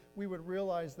truth, we would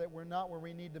realize that we're not where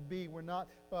we need to be. We're not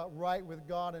right with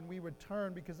God, and we would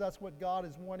turn, because that's what God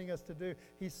is wanting us to do.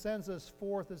 He sends us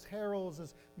forth as heralds,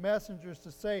 as messengers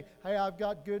to say, hey, I've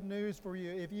got good news for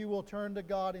you. If you will turn to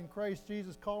God in Christ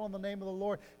Jesus, call on the name of the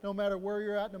Lord, no matter where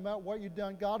you're at, no matter what you've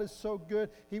done, God is so good.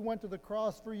 He went to the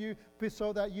cross for you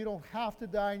so that you don't have to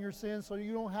die in your sins, so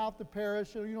you don't have to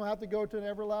perish, so you don't have to go to an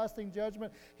everlasting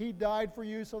judgment. He died for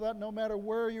you so that no matter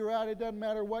where you're at, it doesn't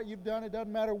matter what you've done, it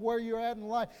doesn't matter where you're at in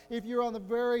life. If you're on the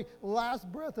very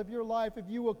last breath of your life, if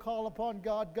you will call upon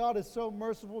God, God is so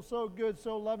merciful, so good,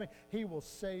 so loving, he will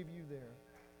save you there.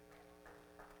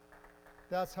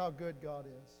 That's how good God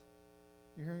is.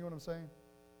 You hearing what I'm saying?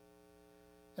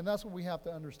 And that's what we have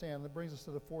to understand. That brings us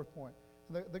to the fourth point.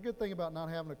 The good thing about not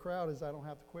having a crowd is I don't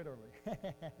have to quit early.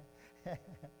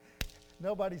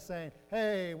 Nobody's saying,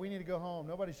 hey, we need to go home.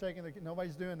 Nobody's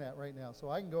doing that right now. So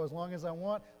I can go as long as I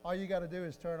want. All you got to do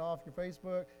is turn off your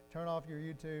Facebook, turn off your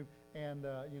YouTube, and,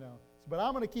 But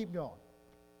I'm going to keep going.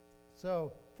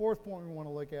 So, fourth point we want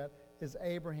to look at is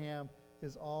Abraham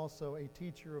is also a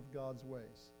teacher of God's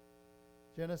ways.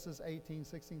 Genesis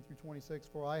 18:16 through 26,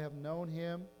 for I have known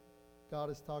him. God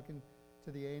is talking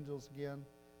to the angels again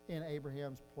in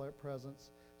Abraham's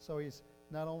presence. So he's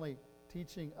not only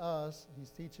teaching us, he's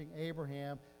teaching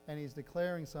Abraham, and he's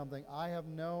declaring something. I have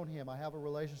known him. I have a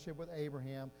relationship with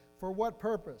Abraham. For what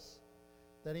purpose?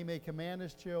 That he may command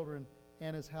his children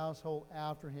and his household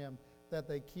after him, that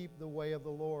they keep the way of the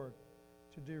Lord,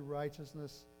 to do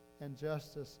righteousness and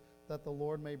justice, that the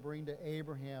Lord may bring to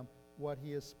Abraham what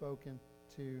he has spoken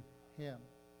to him.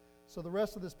 So the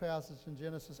rest of this passage in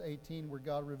Genesis 18, where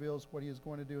God reveals what he is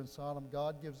going to do in Sodom,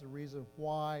 God gives a reason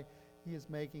why he is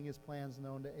making his plans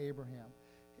known to Abraham.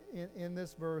 In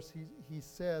this verse, he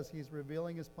says he's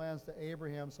revealing his plans to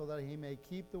Abraham so that he may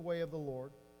keep the way of the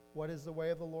Lord. What is the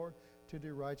way of the Lord? To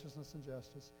do righteousness and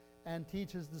justice. And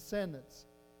teach his descendants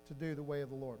to do the way of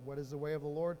the Lord. What is the way of the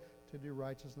Lord? To do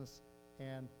righteousness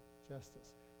and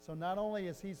justice. So not only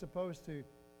is he supposed to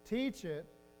teach it,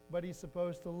 but he's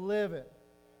supposed to live it.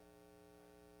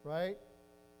 Right?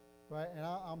 Right? And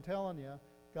I'm telling you,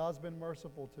 God's been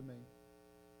merciful to me.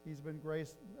 He's been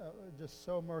just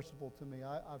so merciful to me.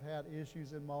 I've had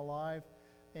issues in my life,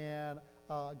 and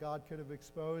God could have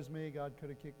exposed me. God could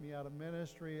have kicked me out of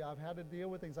ministry. I've had to deal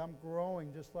with things. I'm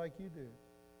growing just like you do.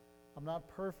 I'm not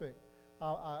perfect.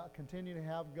 I continue to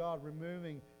have God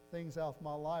removing things out of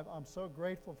my life. I'm so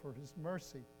grateful for his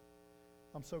mercy.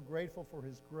 I'm so grateful for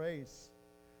his grace.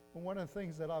 And one of the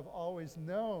things that I've always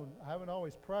known, I haven't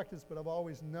always practiced, but I've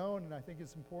always known, and I think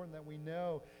it's important that we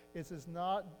know, it's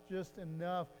not just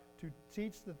enough to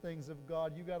teach the things of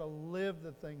God. You got to live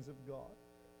the things of God.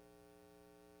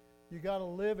 You got to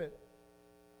live it.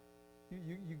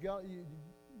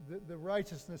 The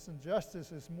righteousness and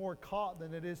justice is more caught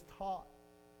than it is taught.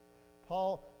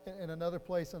 Paul, in another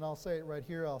place, and I'll say it right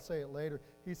here, I'll say it later,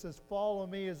 he says, follow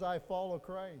me as I follow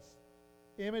Christ.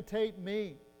 Imitate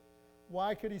me.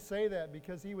 Why could he say that?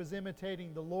 Because he was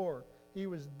imitating the Lord. He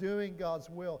was doing God's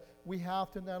will. We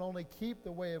have to not only keep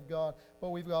the way of God, but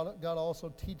we've got to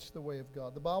also teach the way of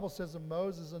God. The Bible says of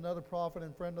Moses, another prophet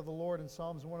and friend of the Lord, in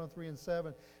Psalms 103 and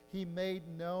 7, he made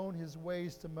known his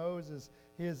ways to Moses,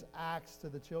 his acts to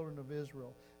the children of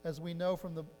Israel. As we know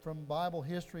from Bible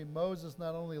history, Moses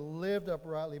not only lived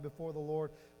uprightly before the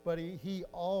Lord, but he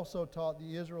also taught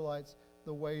the Israelites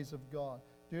the ways of God.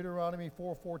 Deuteronomy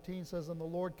 4:14 says, and the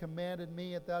Lord commanded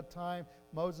me at that time,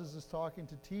 Moses is talking,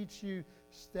 to teach you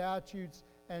statutes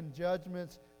and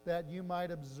judgments that you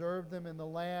might observe them in the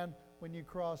land when you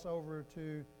cross over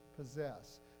to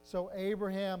possess. So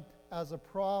Abraham, as a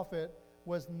prophet,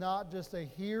 was not just a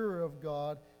hearer of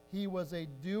God, he was a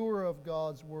doer of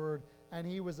God's word, and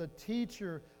he was a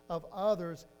teacher of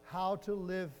others how to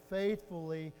live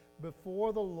faithfully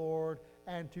before the Lord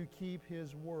and to keep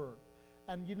his word.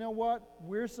 And you know what?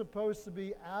 We're supposed to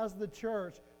be, as the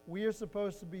church, we are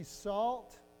supposed to be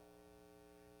salt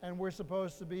and we're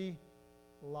supposed to be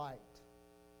light.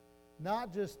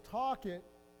 Not just talk it,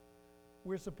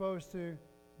 we're supposed to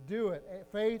do it.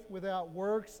 Faith without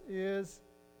works is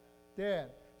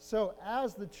dead. So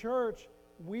as the church,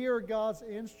 we are God's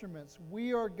instruments.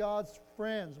 We are God's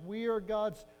friends. We are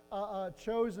God's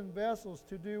chosen vessels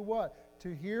to do what?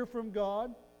 To hear from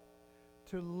God,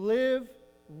 to live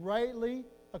rightly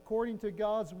according to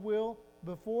God's will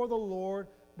before the Lord,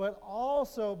 but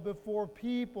also before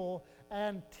people,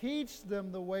 and teach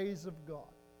them the ways of God.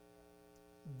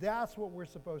 That's what we're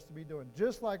supposed to be doing,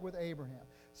 just like with Abraham.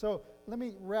 So let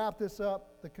me wrap this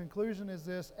up. The conclusion is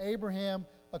this: Abraham,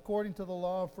 according to the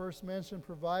law first mentioned,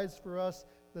 provides for us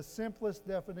the simplest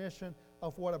definition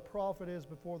of what a prophet is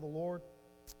before the Lord.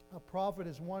 A prophet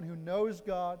is one who knows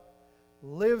God,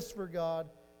 lives for God,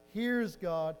 hears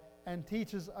God, and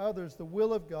teaches others the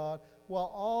will of God,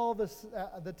 while all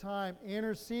the time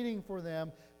interceding for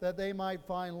them that they might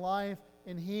find life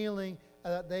and healing,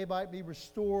 and that they might be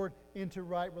restored into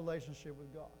right relationship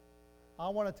with God. I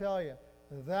want to tell you,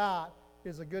 that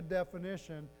is a good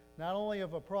definition, not only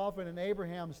of a prophet in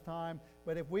Abraham's time,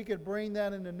 but if we could bring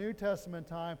that into New Testament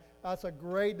time, that's a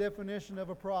great definition of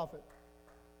a prophet.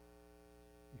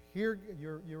 You're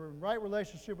in right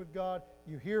relationship with God,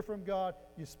 you hear from God,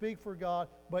 you speak for God,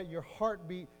 but your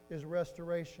heartbeat is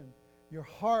restoration. Your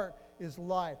heart is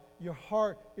life. Your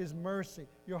heart is mercy.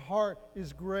 Your heart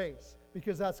is grace,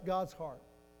 because that's God's heart.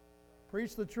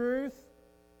 Preach the truth,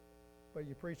 but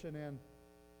you preach it in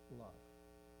love,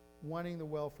 wanting the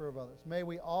welfare of others. May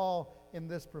we all, in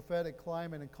this prophetic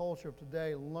climate and culture of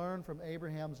today, learn from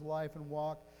Abraham's life and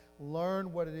walk,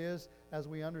 learn what it is as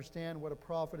we understand what a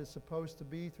prophet is supposed to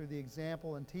be through the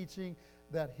example and teaching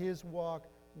that his walk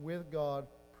with God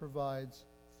provides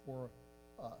for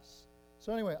us.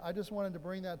 So anyway, I just wanted to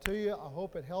bring that to you. I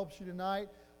hope it helps you tonight.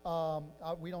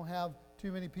 We don't have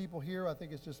too many people here. I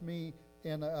think it's just me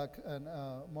and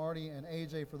Marty and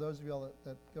AJ. For those of y'all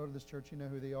that go to this church, you know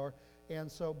who they are.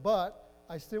 And so, but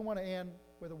I still want to end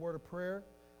with a word of prayer.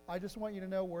 I just want you to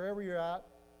know, wherever you're at,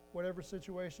 whatever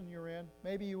situation you're in,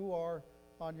 maybe you are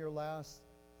on your last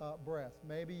breath.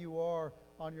 Maybe you are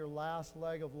on your last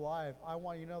leg of life. I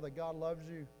want you to know that God loves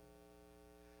you.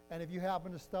 And if you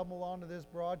happen to stumble onto this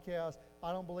broadcast,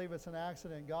 I don't believe it's an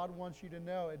accident. God wants you to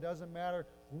know it doesn't matter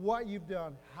what you've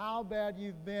done, how bad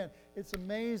you've been. It's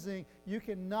amazing. You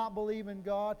can not believe in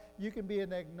God. You can be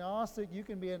an agnostic. You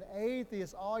can be an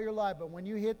atheist all your life. But when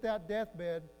you hit that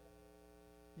deathbed,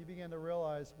 you begin to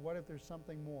realize, what if there's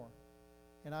something more?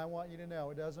 And I want you to know,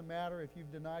 it doesn't matter if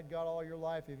you've denied God all your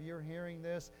life. If you're hearing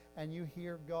this and you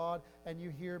hear God and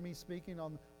you hear me speaking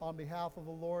on behalf of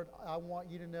the Lord, I want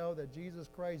you to know that Jesus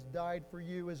Christ died for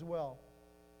you as well.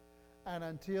 And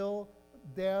until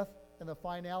death and the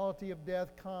finality of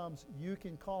death comes, you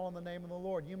can call on the name of the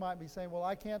Lord. You might be saying, well,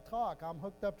 I can't talk. I'm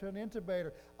hooked up to an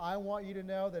intubator. I want you to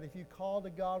know that if you call to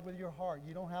God with your heart,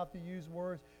 you don't have to use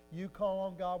words. You call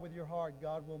on God with your heart,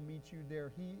 God will meet you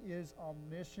there. He is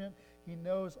omniscient. He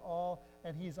knows all,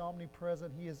 and He's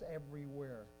omnipresent. He is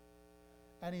everywhere.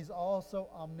 And He's also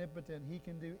omnipotent. He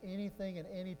can do anything at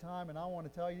any time. And I want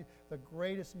to tell you, the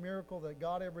greatest miracle that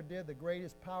God ever did, the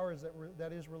greatest power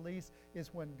that is released,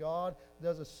 is when God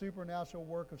does a supernatural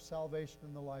work of salvation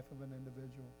in the life of an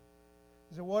individual.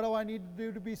 You say, what do I need to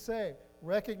do to be saved?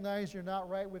 Recognize you're not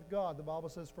right with God. The Bible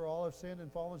says, for all have sinned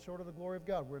and fallen short of the glory of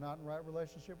God. We're not in right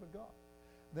relationship with God.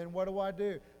 Then what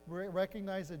do?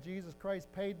 Recognize that Jesus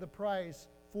Christ paid the price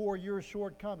for your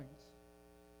shortcomings.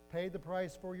 Paid the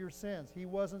price for your sins. He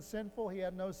wasn't sinful. He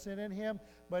had no sin in him.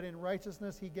 But in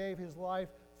righteousness, he gave his life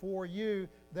for you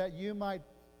that you might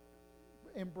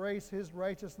embrace his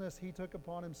righteousness. He took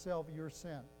upon himself your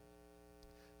sin.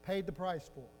 Paid the price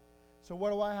for it. So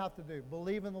what do I have to do?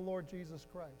 Believe in the Lord Jesus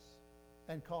Christ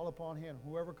and call upon him.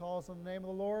 Whoever calls on the name of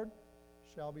the Lord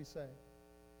shall be saved.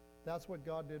 That's what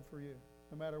God did for you.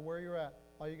 No matter where you're at,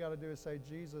 all you got to do is say,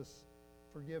 Jesus,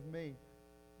 forgive me.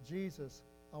 Jesus,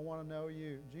 I want to know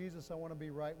you. Jesus, I want to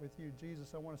be right with you.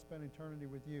 Jesus, I want to spend eternity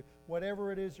with you.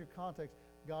 Whatever it is your context,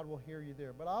 God will hear you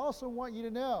there. But I also want you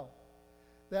to know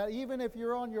that even if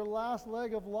you're on your last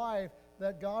leg of life,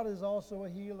 that God is also a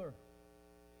healer.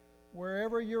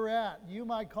 Wherever you're at, you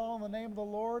might call on the name of the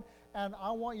Lord, and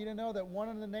I want you to know that one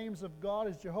of the names of God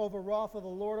is Jehovah Rapha, the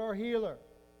Lord our healer.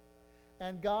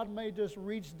 And God may just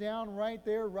reach down right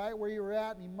there, right where you're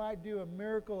at, and He might do a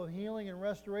miracle of healing and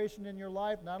restoration in your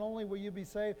life. Not only will you be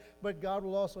saved, but God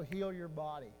will also heal your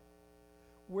body.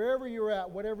 Wherever you're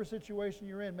at, whatever situation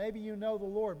you're in, maybe you know the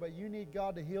Lord, but you need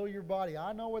God to heal your body.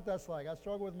 I know what that's like. I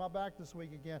struggled with my back this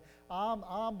week again.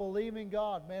 I'm believing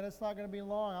God. Man, it's not going to be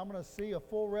long. I'm going to see a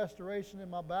full restoration in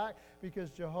my back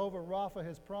because Jehovah Rapha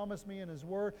has promised me in His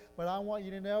Word. But I want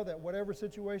you to know that whatever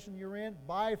situation you're in,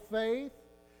 by faith,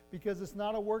 because it's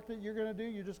not a work that you're going to do.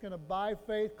 You're just going to, by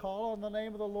faith, call on the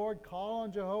name of the Lord, call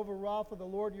on Jehovah Rapha, the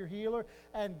Lord your healer,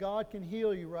 and God can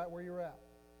heal you right where you're at.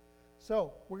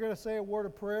 So, we're going to say a word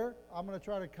of prayer. I'm going to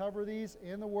try to cover these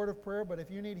in the word of prayer, but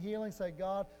if you need healing, say,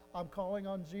 God, I'm calling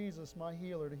on Jesus, my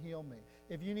healer, to heal me.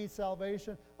 If you need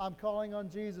salvation, I'm calling on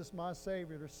Jesus, my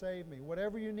Savior, to save me.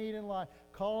 Whatever you need in life,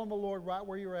 call on the Lord right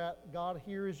where you're at. God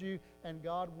hears you, and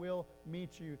God will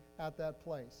meet you at that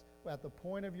place. At the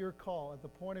point of your call, at the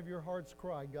point of your heart's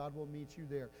cry, God will meet you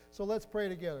there. So let's pray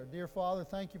together. Dear Father,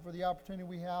 thank you for the opportunity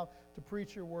we have to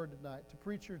preach your word tonight, to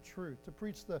preach your truth, to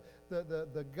preach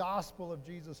the gospel of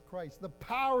Jesus Christ, the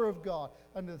power of God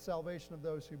unto the salvation of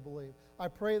those who believe. I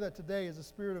pray that today, as the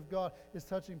Spirit of God is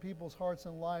touching people's hearts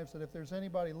and lives, that if there's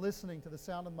anybody listening to the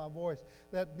sound of my voice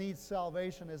that needs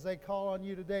salvation, as they call on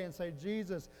you today and say,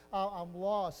 Jesus, I'm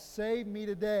lost, save me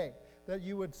today, that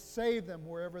you would save them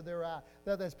wherever they're at.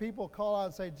 That as people call out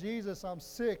and say, Jesus, I'm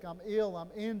sick, I'm ill, I'm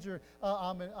injured,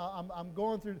 I'm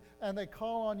going through, and they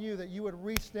call on you, that you would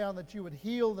reach down, that you would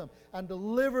heal them and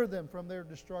deliver them from their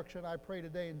destruction. I pray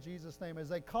today in Jesus' name, as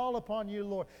they call upon you,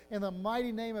 Lord, in the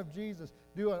mighty name of Jesus,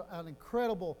 do an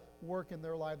incredible work in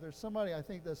their life. There's somebody, I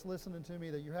think, that's listening to me,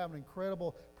 that you have an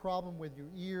incredible problem with your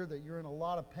ear, that you're in a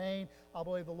lot of pain. I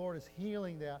believe the Lord is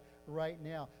healing that right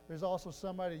now. There's also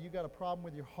somebody, you got a problem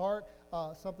with your heart,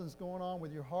 something's going on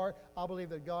with your heart. I believe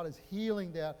that God is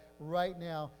healing that right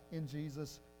now in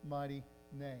Jesus' mighty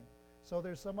name. So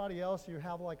there's somebody else, you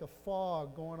have like a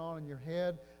fog going on in your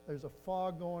head. There's a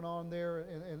fog going on there,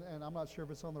 and I'm not sure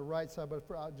if it's on the right side,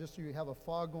 but just you have a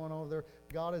fog going on over there.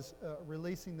 God is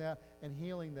releasing that and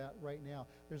healing that right now.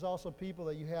 There's also people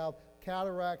that you have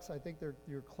cataracts. I think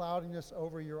your cloudiness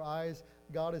over your eyes.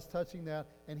 God is touching that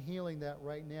and healing that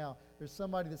right now. There's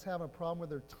somebody that's having a problem with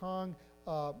their tongue.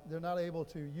 They're not able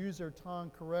to use their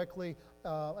tongue correctly.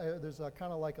 There's a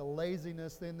kind of like a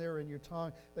laziness in there in your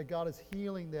tongue, that God is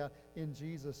healing that in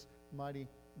Jesus' mighty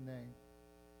name.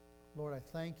 Lord, I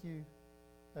thank you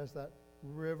as that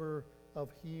river of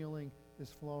healing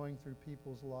is flowing through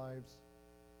people's lives.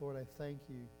 Lord, I thank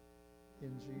you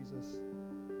in Jesus'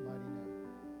 mighty name.